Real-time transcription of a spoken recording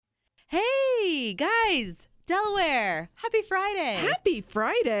Hey, guys, Delaware, happy Friday. Happy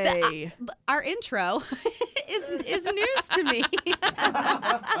Friday. Our intro is news to me.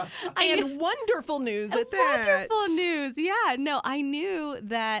 And wonderful news at that. Wonderful news. Yeah, no, I knew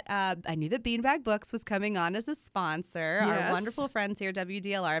that Beanbag Books was coming on as a sponsor. Yes. Our wonderful friends here at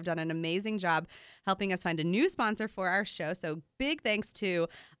WDLR have done an amazing job helping us find a new sponsor for our show. So big thanks to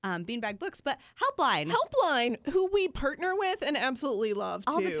Beanbag Books, but Helpline. Helpline, who we partner with and absolutely love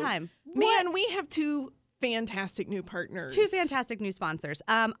All too. the time. Man, we have two fantastic new partners. Two fantastic new sponsors.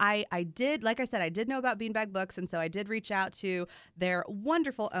 I did, like I said, I did know about Beanbag Books, and so I did reach out to their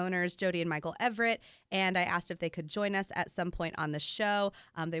wonderful owners, Jody and Michael Everett, and I asked if they could join us at some point on the show.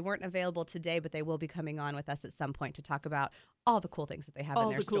 They weren't available today, but they will be coming on with us at some point to talk about all the cool things that they have in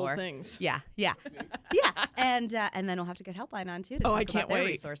their store. All the cool things. Yeah. And then we'll have to get Helpline on too to talk I can't about their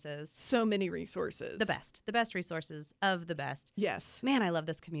wait. resources. So many resources. The best resources of the best. Yes. Man, I love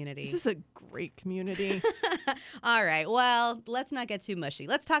this community. This is a great community. All right. Well, let's not get too mushy.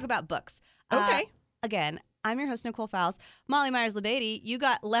 Let's talk about books. Okay. Again, I'm your host, Nicole Fowles. Molly Myers-Labady, you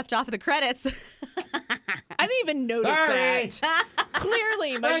got left off of the credits. I didn't even notice Sorry. that.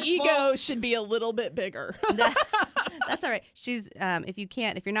 Clearly, my Thanks, ego Paul. should be a little bit bigger. That's all right. She's,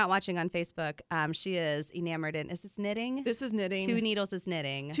 if you're not watching on Facebook, she is enamored in, is this knitting? This is knitting. Two needles is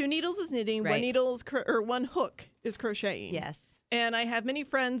knitting. Two needles is knitting. Right. One needle is one hook is crocheting. Yes. And I have many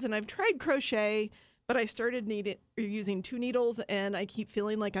friends, and I've tried crochet, but I started using two needles, and I keep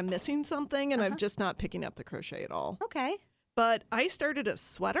feeling like I'm missing something, and I'm just not picking up the crochet at all. Okay. But I started a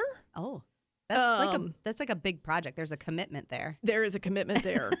sweater. Oh, that's like a big project. There's a commitment there. There is a commitment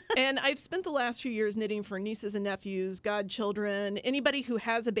there. And I've spent the last few years knitting for nieces and nephews, godchildren, anybody who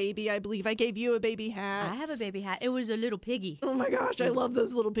has a baby. I believe I gave you a baby hat. I have a baby hat. It was a little piggy. Oh my gosh, I love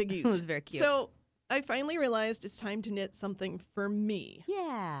those little piggies. It was very cute. So I finally realized it's time to knit something for me.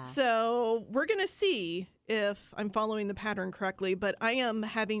 Yeah. So we're going to see if I'm following the pattern correctly, but I am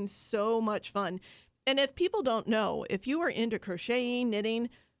having so much fun. And if people don't know, if you are into crocheting, knitting,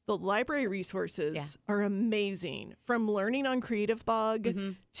 the library resources are amazing. From learning on Creative Bug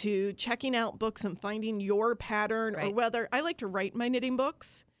to checking out books and finding your pattern, or whether I like to write my knitting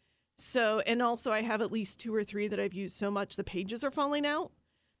books. So, and also I have at least 2 or 3 that I've used so much the pages are falling out.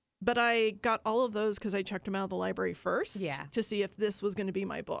 But I got all of those because I checked them out of the library first to see if this was going to be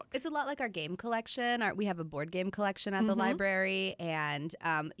my book. It's a lot like our game collection. We have a board game collection at the library. And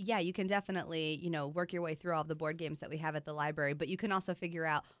you can definitely, work your way through all of the board games that we have at the library. But you can also figure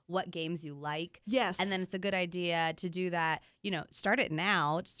out what games you like. Yes. And then it's a good idea to do that. Start it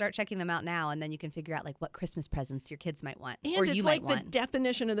now. Start checking them out now. And then you can figure out what Christmas presents your kids might want. And or it's you like might the want.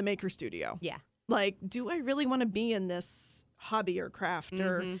 definition of the maker studio. Yeah. Like, do I really want to be in this hobby or craft?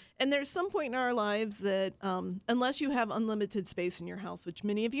 And there's some point in our lives that unless you have unlimited space in your house, which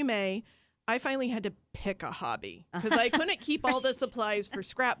many of you may, I finally had to pick a hobby because I couldn't keep all the supplies for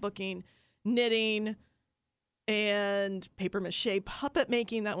scrapbooking, knitting, and paper mache puppet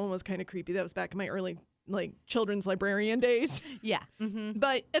making. That one was kind of creepy. That was back in my early children's librarian days. Yeah. Mm-hmm.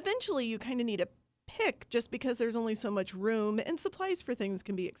 But eventually you kind of need a pick just because there's only so much room and supplies for things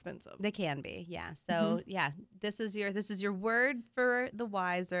can be expensive. They can be, yeah. So this is your word for the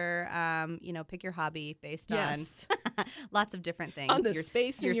wiser. Pick your hobby based on lots of different things. On the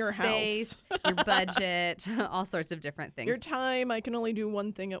space in your space, house. your budget, all sorts of different things. Your time, I can only do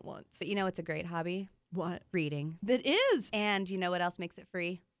one thing at once. But it's a great hobby. What? Reading. That is. And you know what else makes it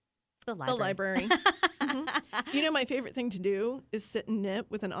free? The library. The library. My favorite thing to do is sit and knit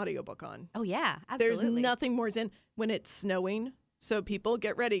with an audiobook on. Oh, yeah, absolutely. There's nothing more zen when it's snowing. So people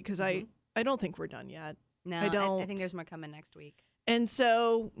get ready because I don't think we're done yet. No, I don't. I think there's more coming next week. And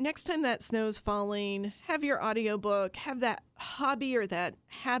so next time that snow's falling, have your audiobook, have that hobby or that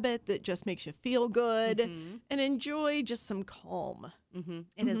habit that just makes you feel good and enjoy just some calm.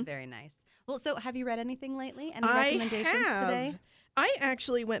 It is very nice. Well, so have you read anything lately? Any recommendations today? I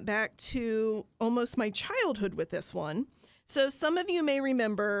actually went back to almost my childhood with this one. So some of you may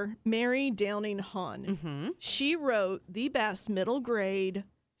remember Mary Downing Hahn. She wrote the best middle grade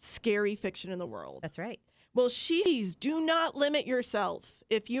scary fiction in the world. That's right. Well, do not limit yourself.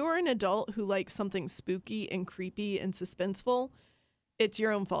 If you're an adult who likes something spooky and creepy and suspenseful, it's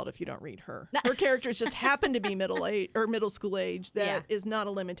your own fault if you don't read her. Her characters just happen to be middle school age. That is not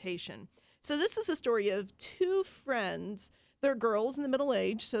a limitation. So this is a story of 2 friends. They're girls in the middle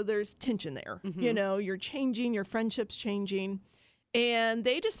age, so there's tension there. You're changing, your friendship's changing. And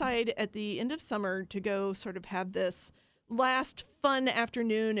they decide at the end of summer to go sort of have this last fun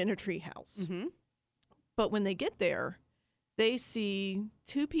afternoon in a treehouse. But when they get there, they see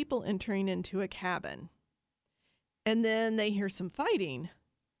 2 people entering into a cabin. And then they hear some fighting.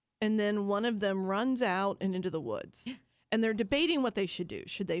 and then one of them runs out and into the woods. And they're debating what they should do.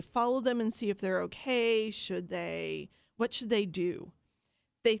 Should they follow them and see if they're okay? What should they do?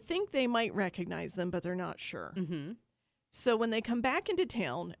 They think they might recognize them, but they're not sure. Mm-hmm. So when they come back into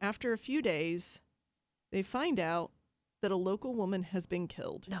town after a few days, they find out that a local woman has been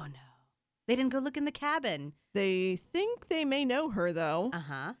killed. No. They didn't go look in the cabin. They think they may know her, though.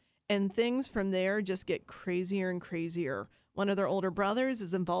 Uh-huh. And things from there just get crazier and crazier. One of their older brothers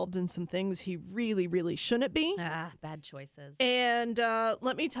is involved in some things he really, really shouldn't be. Bad choices. And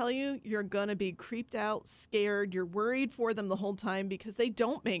let me tell you, you're going to be creeped out, scared. You're worried for them the whole time because they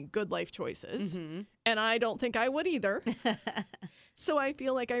don't make good life choices. Mm-hmm. And I don't think I would either. So I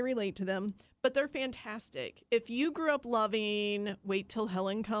feel like I relate to them. But they're fantastic. If you grew up loving Wait Till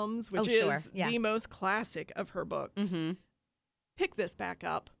Helen Comes, which is the most classic of her books, pick this back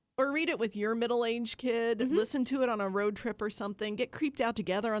up. Or read it with your middle-aged kid. Listen to it on a road trip or something. Get creeped out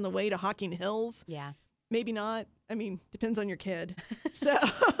together on the way to Hocking Hills. Yeah. Maybe not. I mean, depends on your kid. So,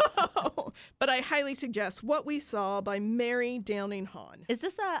 but I highly suggest What We Saw by Mary Downing Hahn. Is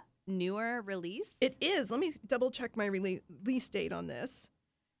this a newer release? It is. Let me double check my release date on this.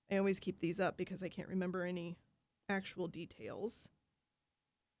 I always keep these up because I can't remember any actual details.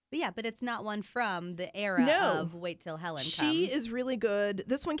 But it's not one from the era of Wait Till Helen Comes. She is really good.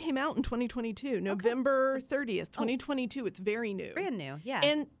 This one came out in 2022, November 30th, 2022. It's very new. Brand new, yeah.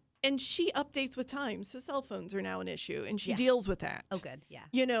 And she updates with time, so cell phones are now an issue, and she deals with that. Oh, good, yeah.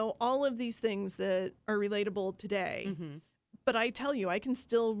 You know, all of these things that are relatable today. Mm-hmm. But I tell you, I can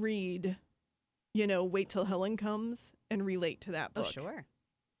still read, Wait Till Helen Comes and relate to that book. Oh, sure.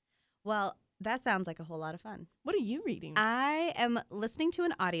 Well, that sounds like a whole lot of fun. What are you reading? I am listening to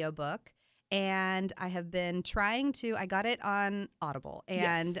an audiobook, and I have been I got it on Audible,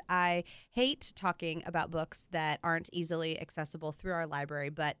 and I hate talking about books that aren't easily accessible through our library,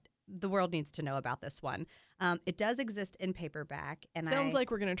 but the world needs to know about this one. It does exist in paperback. And Sounds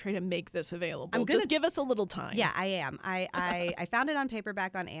like we're going to try to make this available. Just give us a little time. Yeah, I am. I found it on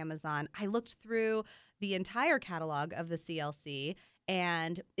paperback on Amazon. I looked through the entire catalog of the CLC,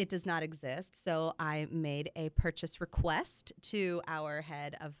 and it does not exist. So I made a purchase request to our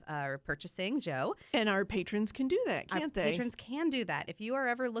head of our purchasing, Joe. And our patrons can do that, can't they? Patrons can do that. If you are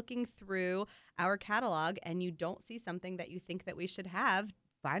ever looking through our catalog and you don't see something that you think that we should have,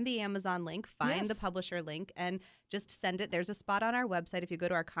 find the Amazon link, find the publisher link, and just send it. There's a spot on our website, if you go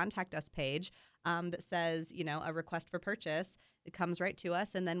to our Contact Us page, that says, a request for purchase. It comes right to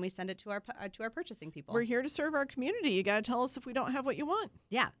us, and then we send it to our purchasing people. We're here to serve our community. You got to tell us if we don't have what you want.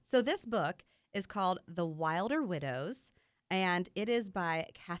 Yeah. So this book is called The Wilder Widows, and it is by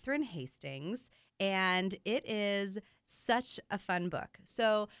Catherine Hastings, and it is such a fun book.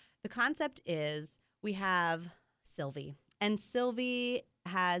 So the concept is we have Sylvie, and Sylvie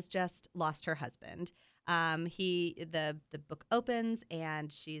has just lost her husband. The book opens,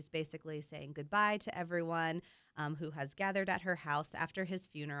 and she's basically saying goodbye to everyone who has gathered at her house after his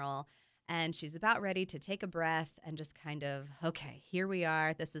funeral, and she's about ready to take a breath and just kind of, okay, here we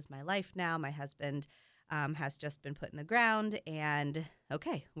are. This is my life now. My husband has just been put in the ground, and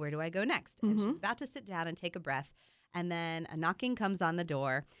okay, where do I go next? And she's about to sit down and take a breath, and then a knocking comes on the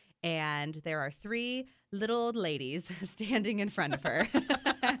door, and there are 3 little old ladies standing in front of her.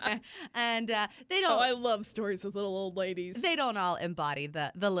 And they don't. Oh, I love stories with little old ladies. They don't all embody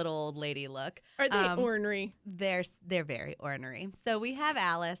the little old lady look. Are they ornery? They're very ornery. So we have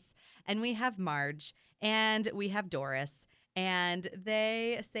Alice, and we have Marge, and we have Doris, and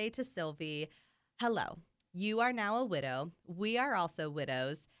they say to Sylvie, "Hello, you are now a widow. We are also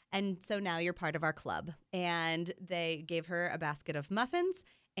widows, and so now you're part of our club." And they gave her a basket of muffins.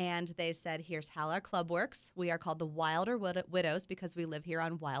 And they said, here's how our club works. We are called the Wilder Widows because we live here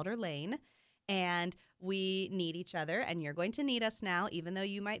on Wilder Lane. And we need each other. And you're going to need us now, even though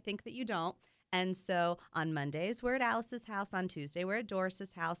you might think that you don't. And so on Mondays, we're at Alice's house. On Tuesday, we're at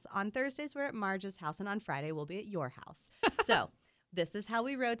Doris's house. On Thursdays, we're at Marge's house. And on Friday, we'll be at your house. So this is how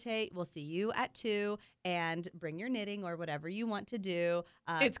we rotate. We'll see you at 2, and bring your knitting or whatever you want to do.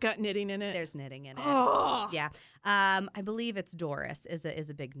 It's got knitting in it. There's knitting in it. Oh. Yeah. I believe it's Doris is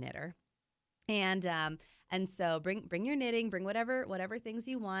a big knitter. And so bring your knitting, bring whatever things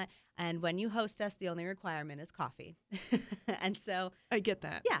you want. And when you host us, the only requirement is coffee. And so I get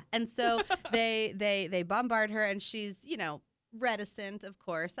that. Yeah. And so they bombard her, and she's, reticent, of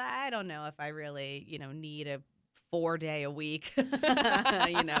course. I don't know if I really, need a 4-day a week,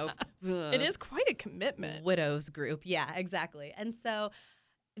 It is quite a commitment. Widows group. Yeah, exactly. And so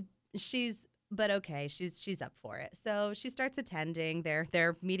she's up for it. So she starts attending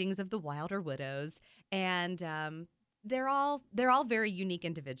their meetings of the Wilder Widows, and they're all very unique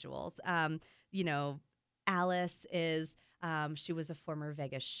individuals. You know, Alice is she was a former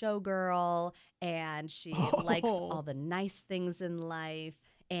Vegas showgirl, and she likes all the nice things in life.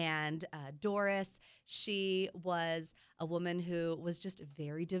 And Doris, she was a woman who was just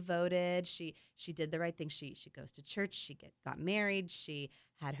very devoted. She did the right thing. She goes to church. She got married. She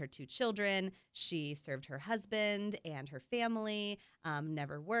had her 2 children. She served her husband and her family,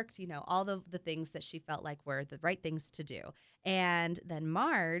 never worked, you know, all the things that she felt like were the right things to do. And then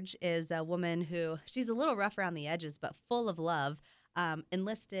Marge is a woman who, she's a little rough around the edges, but full of love.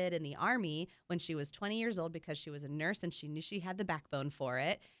 Enlisted in the Army when she was 20 years old because she was a nurse and she knew she had the backbone for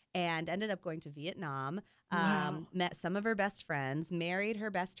it, and ended up going to Vietnam, met some of her best friends, married her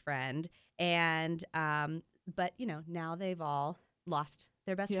best friend, and but, you know, now they've all lost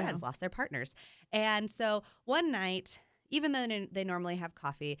their best friends, lost their partners. And so one night, even though they normally have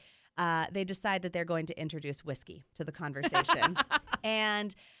coffee, they decide that they're going to introduce whiskey to the conversation.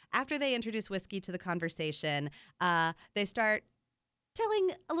 And after they introduce whiskey to the conversation, they start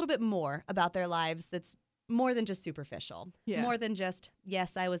telling a little bit more about their lives that's more than just superficial. More than just,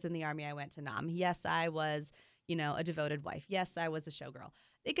 yes, I was in the Army, I went to Nam. Yes, I was, you know, a devoted wife. Yes, I was a showgirl.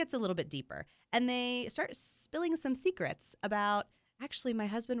 It gets a little bit deeper. And they start spilling some secrets about, actually, my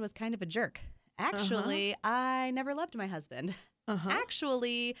husband was kind of a jerk. Actually, I never loved my husband.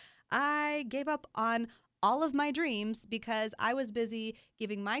 Actually, I gave up on all of my dreams because I was busy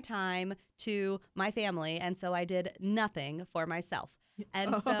giving my time to my family, and so I did nothing for myself.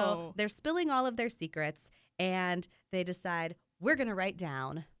 And so they're spilling all of their secrets, and they decide, we're going to write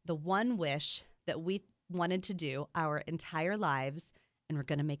down the one wish that we wanted to do our entire lives, and we're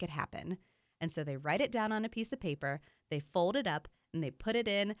going to make it happen. And so they write it down on a piece of paper, they fold it up, and they put it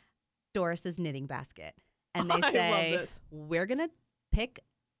in Doris's knitting basket. And they say, we're going to pick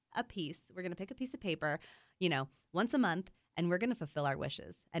a piece of paper, you know, once a month, and we're going to fulfill our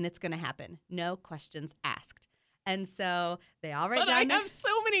wishes, and it's going to happen. No questions asked. And so they all write down. I have so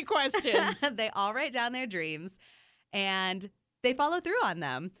many questions. They all write down their dreams, and they follow through on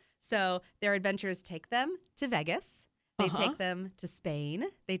them. So their adventures take them to Vegas. They take them to Spain.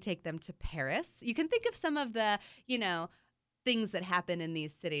 They take them to Paris. You can think of some of the, you know, things that happen in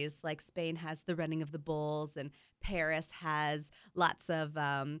these cities. Like Spain has the running of the bulls, and Paris has lots of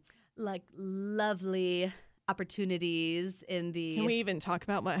like lovely opportunities in the. Can we even talk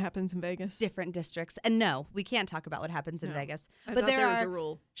about what happens in Vegas? Different districts. And no, we can't talk about what happens in Vegas. But there was a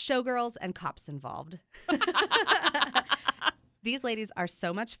rule. Showgirls and cops involved. These ladies are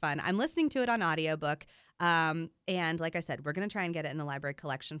so much fun. I'm listening to it on audiobook. And like I said, we're going to try and get it in the library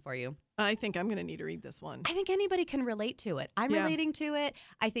collection for you. I think I'm going to need to read this one. I think anybody can relate to it. I'm relating to it.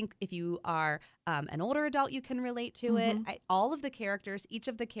 I think if you are an older adult, you can relate to it. All of the characters, each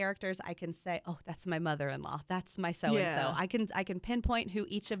of the characters, I can say, oh, that's my mother-in-law. That's my so-and-so. I can pinpoint who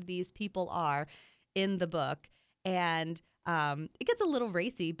each of these people are in the book. And it gets a little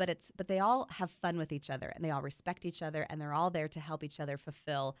racy, but they all have fun with each other, and they all respect each other, and they're all there to help each other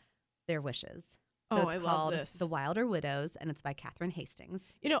fulfill their wishes. So it's called The Wilder Widows, and it's by Catherine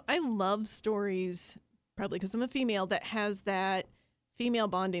Hastings. You know, I love stories, probably because I'm a female, that has that female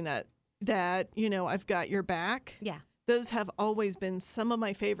bonding that, you know, I've got your back. Yeah. Those have always been some of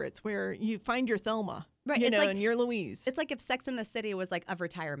my favorites, where you find your Thelma. Right, you know, like, and you're Louise. It's like if Sex and the City was like of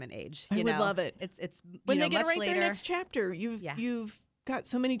retirement age. I would love it. It's when they get to write later. their next chapter. You've got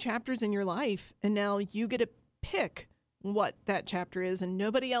so many chapters in your life, and now you get to pick what that chapter is, and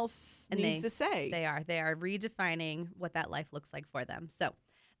nobody else needs to say. They are redefining what that life looks like for them. So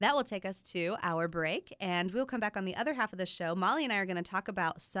that will take us to our break, and we'll come back on the other half of the show. Molly and I are going to talk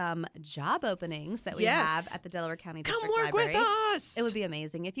about some job openings that we have at the Delaware County District Library. Come work with us! It would be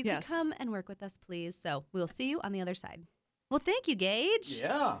amazing if you could come and work with us, please. So we'll see you on the other side. Well, thank you, Gage.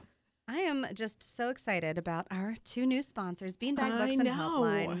 Yeah. I am just so excited about our 2 new sponsors, Beanbag Books and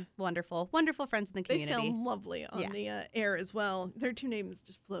Helpline. Wonderful, wonderful friends in the community. They sound lovely on the air as well. Their 2 names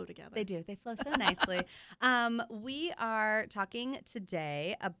just flow together. They do. They flow so nicely. We are talking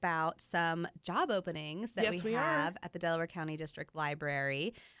today about some job openings that we have at the Delaware County District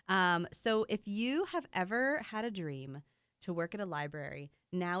Library. So if you have ever had a dream to work at a library,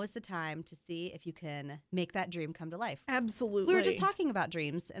 now is the time to see if you can make that dream come to life. Absolutely. We were just talking about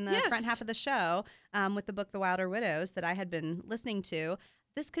dreams in the front half of the show with the book The Wilder Widows that I had been listening to.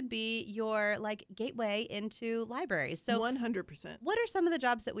 This could be your gateway into libraries. So 100%. What are some of the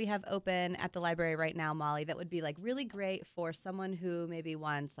jobs that we have open at the library right now, Molly, that would be really great for someone who maybe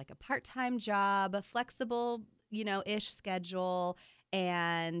wants a part-time job, a flexible, ish schedule,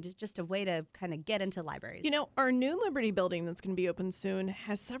 and just a way to kind of get into libraries? You know, our new Liberty building that's going to be open soon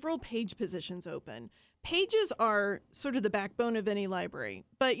has several page positions open. pages are sort of the backbone of any library,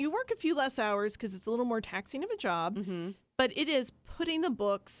 but you work a few less hours because it's a little more taxing of a job. But it is putting the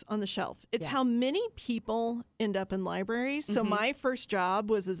books on the shelf. It's how many people end up in libraries. So my first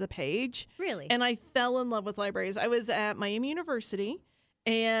job was as a page. Really? And I fell in love with libraries. I was at Miami University,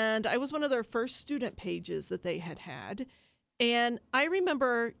 and I was one of their first student pages that they had. And I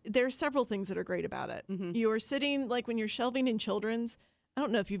remember there's several things that are great about it. You're sitting, like when you're shelving in children's, I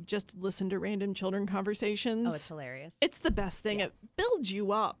don't know if you've just listened to random children conversations. Oh, it's hilarious. It's the best thing. It builds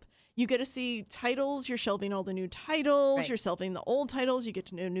you up. You get to see titles. You're shelving all the new titles. Right. You're shelving the old titles. You get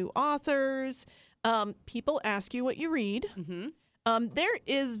to know new authors. People ask you what you read. There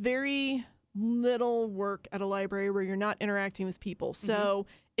is very little work at a library where you're not interacting with people. So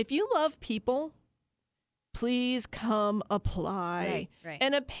if you love people, please come apply. Right.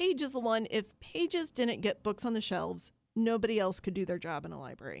 And a page is the one. If pages didn't get books on the shelves, nobody else could do their job in a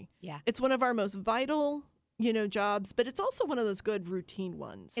library. Yeah. It's one of our most vital jobs, but it's also one of those good routine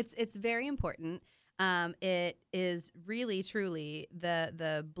ones. It's very important. It is really, truly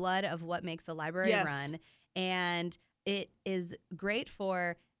the blood of what makes a library run. And it is great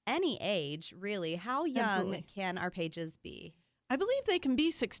for any age, really. How young can our pages be? I believe they can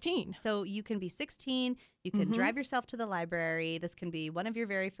be 16. So you can be 16. You can drive yourself to the library. This can be one of your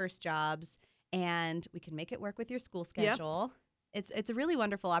very first jobs. And we can make it work with your school schedule. It's a really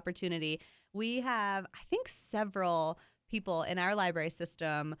wonderful opportunity. We have, I think, several people in our library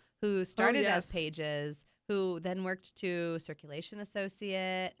system who started as pages, who then worked to circulation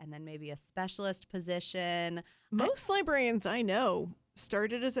associate and then maybe a specialist position. Most librarians I know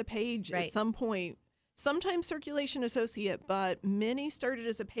started as a page at some point, sometimes circulation associate, but many started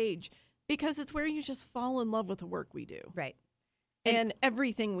as a page because it's where you just fall in love with the work we do. Right. And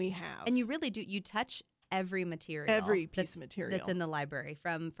everything we have. And you really do. You touch every material. Every piece of material. That's in the library.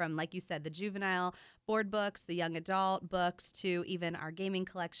 From like you said, the juvenile board books, the young adult books, to even our gaming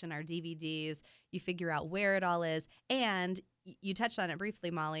collection, our DVDs. You figure out where it all is. And you touched on it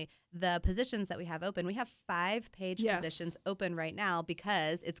briefly, Molly, the positions that we have open. We have 5-page positions open right now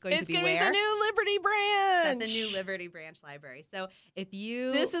because it's going to be the new Liberty Branch. At the new Liberty Branch Library. So if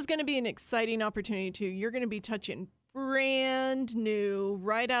you... This is going to be an exciting opportunity, too. You're going to be touching brand new,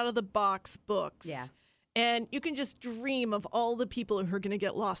 right out of the box books. Yeah. And you can just dream of all the people who are going to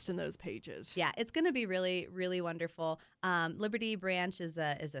get lost in those pages. Yeah, it's going to be really, really wonderful. Liberty Branch is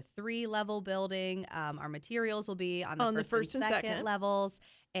a 3-level building. Our materials will be on the first and second levels.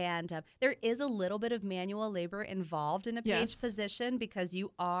 And there is a little bit of manual labor involved in a page position because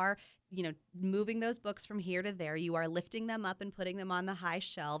you are, moving those books from here to there. You are lifting them up and putting them on the high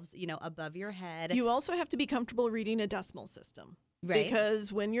shelves, above your head. You also have to be comfortable reading a decimal system. Right.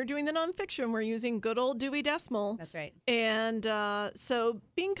 Because when you're doing the nonfiction, we're using good old Dewey Decimal. That's right. And so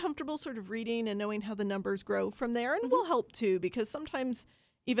being comfortable sort of reading and knowing how the numbers grow from there will help too, because sometimes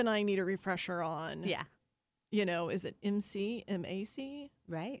even I need a refresher on. Yeah. Is it MC, MAC?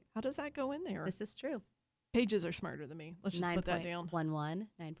 Right. How does that go in there? This is true. Pages are smarter than me. Let's just put that down. 9.11,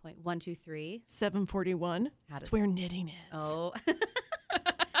 9.123. 741. That's where knitting is. Oh.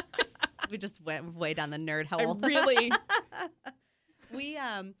 We just went way down the nerd hole. I really...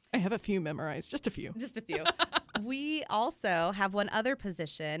 I have a few memorized, just a few. Just a few. We also have one other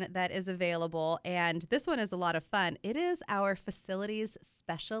position that is available, and this one is a lot of fun. It is our facilities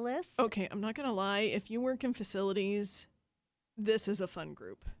specialist. Okay, I'm not going to lie. If you work in facilities, this is a fun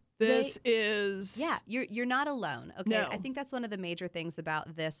group. Yeah, you're not alone. Okay, No. I think that's one of the major things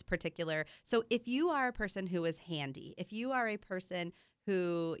about this particular. So if you are a person who is handy, if you are a person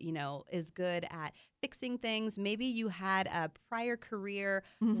who, is good at fixing things. Maybe you had a prior career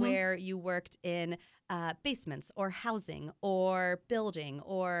where you worked in basements or housing or building,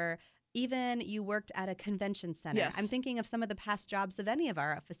 or even you worked at a convention center. Yes. I'm thinking of some of the past jobs of any of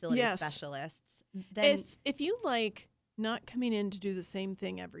our facility specialists. Then if you like not coming in to do the same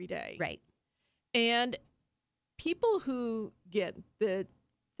thing every day. Right. And people who get that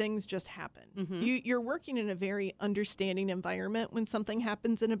things just happen. You're working in a very understanding environment when something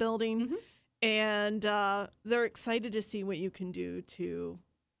happens in a building, and they're excited to see what you can do to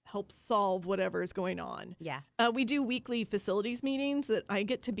help solve whatever is going on. Yeah. We do weekly facilities meetings that I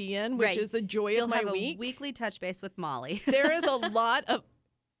get to be in, which is the joy of my week. You'll have a weekly touch base with Molly. There is a lot of...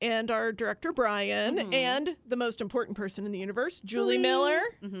 And our director, Brian, and the most important person in the universe, Julie Miller.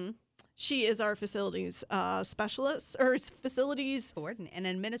 She is our facilities specialist, or facilities... An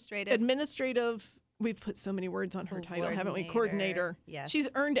administrative... We've put so many words on her title, haven't we? Coordinator. Yes. She's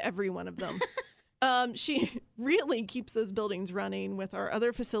earned every one of them. She really keeps those buildings running with our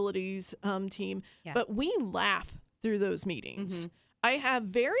other facilities team. Yeah. But we laugh through those meetings. I have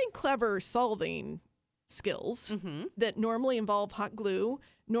very clever solving skills that normally involve hot glue.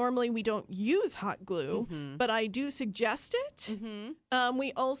 Normally, we don't use hot glue, but I do suggest it.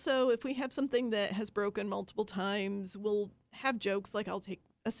 We also, if we have something that has broken multiple times, we'll have jokes like, I'll take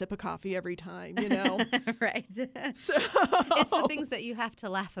a sip of coffee every time, you know? Right. So It's the things that you have to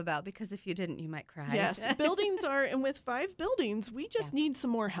laugh about, because if you didn't, you might cry. yes, buildings are, and with 5 buildings, we just need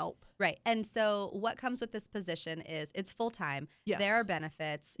some more help. Right. And so what comes with this position is it's full-time. Yes. There are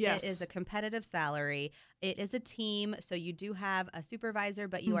benefits. Yes. It is a competitive salary. It is a team. So you do have a supervisor,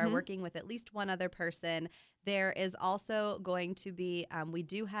 but you are working with at least one other person. There is also going to be, we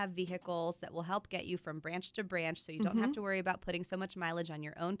do have vehicles that will help get you from branch to branch, so you don't have to worry about putting so much mileage on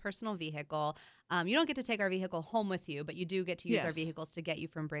your own personal vehicle. You don't get to take our vehicle home with you, but you do get to use our vehicles to get you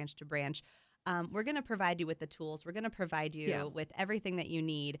from branch to branch. We're going to provide you with the tools. We're going to provide you with everything that you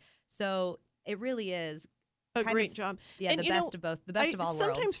need. So it really is a great job. Yeah, and the best of both, the best of all worlds. I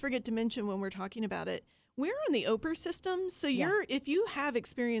sometimes forget to mention when we're talking about it, we're on the OPER system. So if you have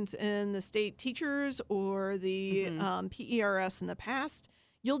experience in the state teachers or the PERS in the past,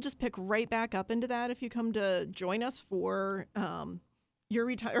 you'll just pick right back up into that if you come to join us for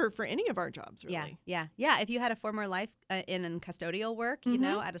your or for any of our jobs, really. Yeah. If you had a former life in custodial work, you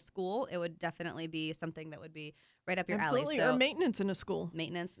know, at a school, it would definitely be something that would be right up your Absolutely. alley. Or maintenance in a school.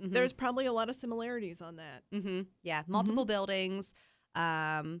 Maintenance. There's probably a lot of similarities on that. Yeah, multiple buildings.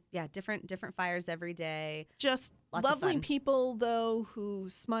 Different fires every day. Just Lots of lovely fun. people, though, who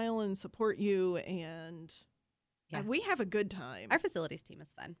smile and support you, and we have a good time. Our facilities team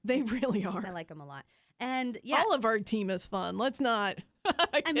is fun. They really are. I like them a lot. And all of our team is fun. Let's not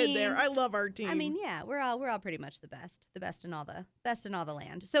kid there. I love our team. I mean, we're all pretty much the best in all the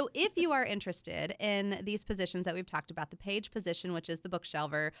land. So if you are interested in these positions that we've talked about, the page position, which is the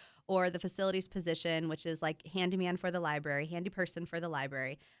bookshelver, or the facilities position, which is like handyman for the library, handy person for the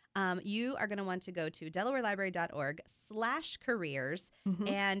library, you are going to want to go to DelawareLibrary.org/careers,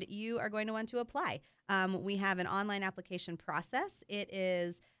 and you are going to want to apply. We have an online application process. It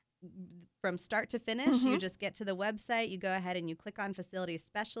is from start to finish. You just get to the website, you go ahead and you click on facilities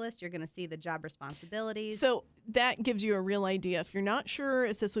specialist. You're going to see the job responsibilities. So that gives you a real idea. If you're not sure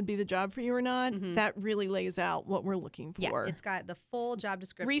if this would be the job for you or not, that really lays out what we're looking for. Yeah, it's got the full job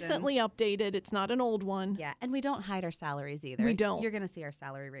description. Recently updated. It's not an old one. Yeah, and we don't hide our salaries either. We don't. You're going to see our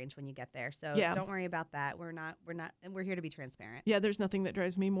salary range when you get there. So don't worry about that. We're here to be transparent. Yeah, there's nothing that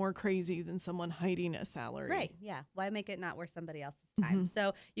drives me more crazy than someone hiding a salary. Right. Yeah. Why make it not worth somebody else's time?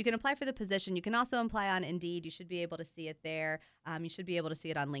 So you can apply for the position. You can also apply on Indeed. You should be able to see it there. You should be able to see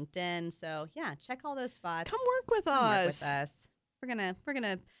it on LinkedIn. So yeah, check all those spots. Come work with us. We're gonna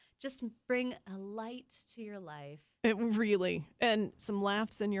just bring a light to your life. It really, and some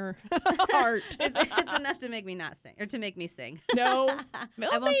laughs in your heart. It's enough to make me not sing, or to make me sing. No, I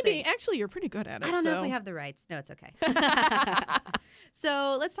won't maybe. sing. Actually, you're pretty good at it. I don't know if we have the rights. No, it's okay.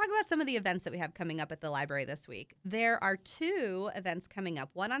 So let's talk about some of the events that we have coming up at the library this week. There are 2 events coming up,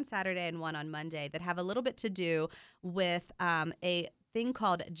 one on Saturday and one on Monday, that have a little bit to do with a thing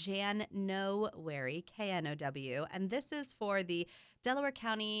called January, K-N-O-W, and this is for the Delaware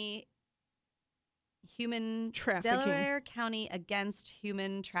County Delaware County Against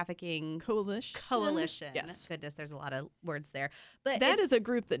Human Trafficking Coalition. Yes. Goodness, there's a lot of words there. But that is a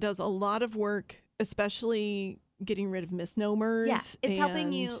group that does a lot of work, especially getting rid of misnomers. Yeah, it's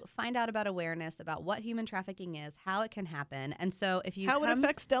helping you find out about awareness about what human trafficking is, how it can happen. And so if you it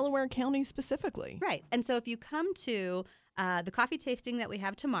affects Delaware County specifically. Right. And so if you come to the coffee tasting that we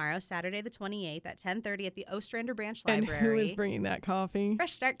have tomorrow, Saturday the 28th at 10:30 at the Ostrander Branch Library. And who is bringing that coffee?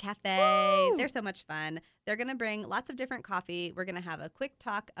 Fresh Start Cafe. Woo! They're so much fun. They're going to bring lots of different coffee. We're going to have a quick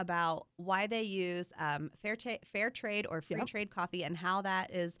talk about why they use fair trade or free trade coffee and how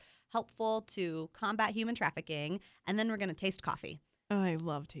that is helpful to combat human trafficking. And then we're going to taste coffee. Oh, I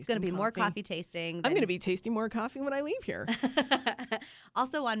love tasting. It's going to be coffee. more coffee tasting. I'm going to be tasting more coffee when I leave here.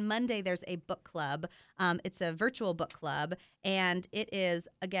 Also on Monday, there's a book club. It's a virtual book club, and it is,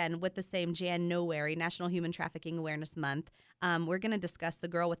 again, with the same January, National Human Trafficking Awareness Month. We're going to discuss The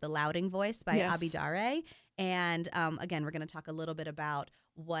Girl with the Louding Voice by Abidare. And again, we're going to talk a little bit about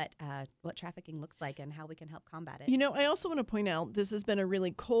what trafficking looks like and how we can help combat it. You know, I also want to point out this has been a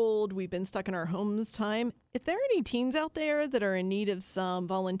really cold, we've been stuck in our homes time. If there are any teens out there that are in need of some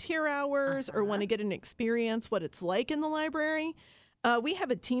volunteer hours or want to get an experience what it's like in the library, we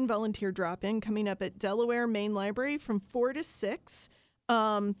have a teen volunteer drop-in coming up at Delaware Main Library from 4 to 6.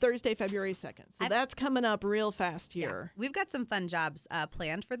 Thursday, February 2nd. So that's coming up real fast here. Yeah. We've got some fun jobs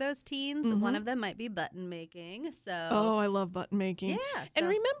planned for those teens. One of them might be button making. So I love button making. Yeah. And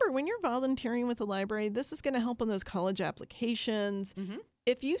remember, when you're volunteering with the library, this is going to help on those college applications.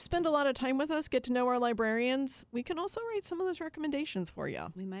 If you spend a lot of time with us, get to know our librarians, we can also write some of those recommendations for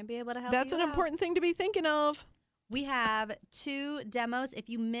you. We might be able to help That's you an out. important thing to be thinking of. We have 2 demos. If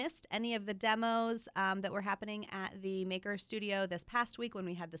you missed any of the demos that were happening at the Maker Studio this past week when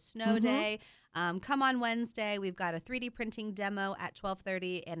we had the snow day, come on Wednesday. We've got a 3D printing demo at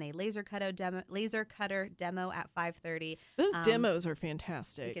 12:30 and a laser cutter demo at 5:30. Those demos are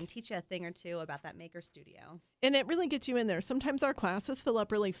fantastic. We can teach you a thing or two about that Maker Studio. And it really gets you in there. Sometimes our classes fill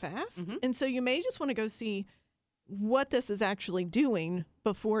up really fast. And so you may just want to go see what this is actually doing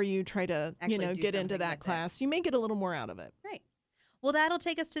before you try to, Actually do get into something that with class. You may get a little more out of it. Right. Well, that'll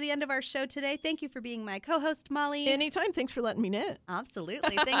take us to the end of our show today. Thank you for being my co-host, Molly. Anytime. Thanks for letting me knit.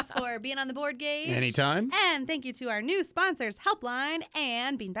 Absolutely. Thanks for being on the board Gauge. Anytime. And thank you to our new sponsors, Helpline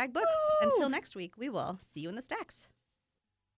and Beanbag Books. Woo! Until next week, we will see you in the stacks.